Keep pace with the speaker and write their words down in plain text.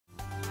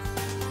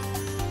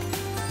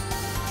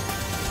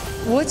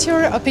What's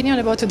your opinion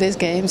about today's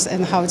games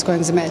and how it's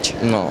going the match?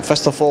 No,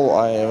 first of all,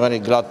 I'm very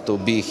glad to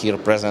be here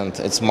present.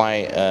 It's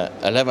my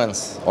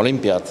 11th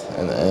Olympiad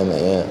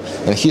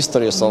in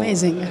history. So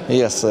amazing.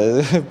 Yes,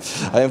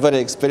 I am very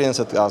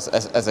experienced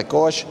as a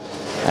coach,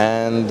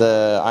 and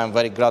I'm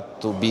very glad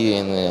to be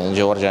in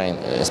Georgia,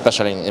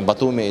 especially in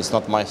Batumi. It's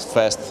not my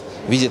first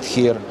visit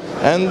here,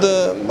 and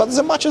but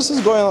the matches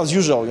is going as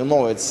usual. You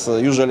know, it's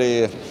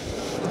usually.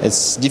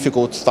 It's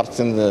difficult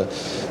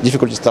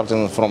difficulty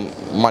starting from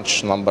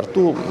match number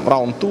 2,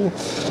 round 2,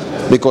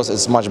 because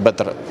it's much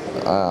better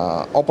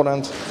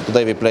opponent.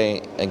 Today we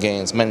play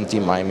against many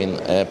team. I mean,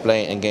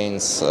 play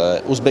against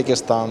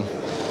Uzbekistan.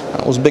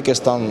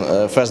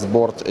 Uzbekistan first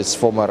board is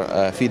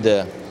former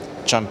FIDE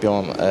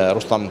champion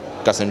Rustam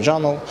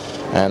Kasimjanov,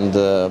 and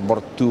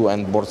board 2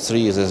 and board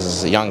 3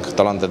 is young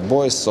talented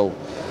boys. So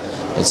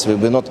it will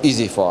be not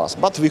easy for us,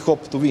 but we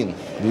hope to win,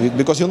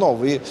 because you know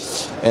we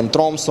in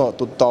Tromsø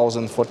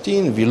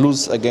 2014 we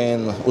lose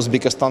again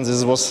Uzbekistan.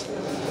 This was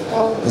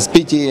it's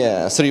pity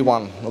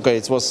 3-1. Okay,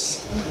 it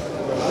was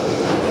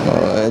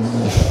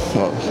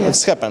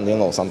it's happened, you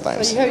know,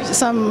 sometimes. So you have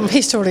some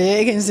history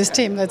against this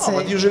team, let's say.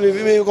 But usually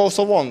we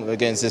also won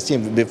against this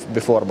team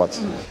before, but.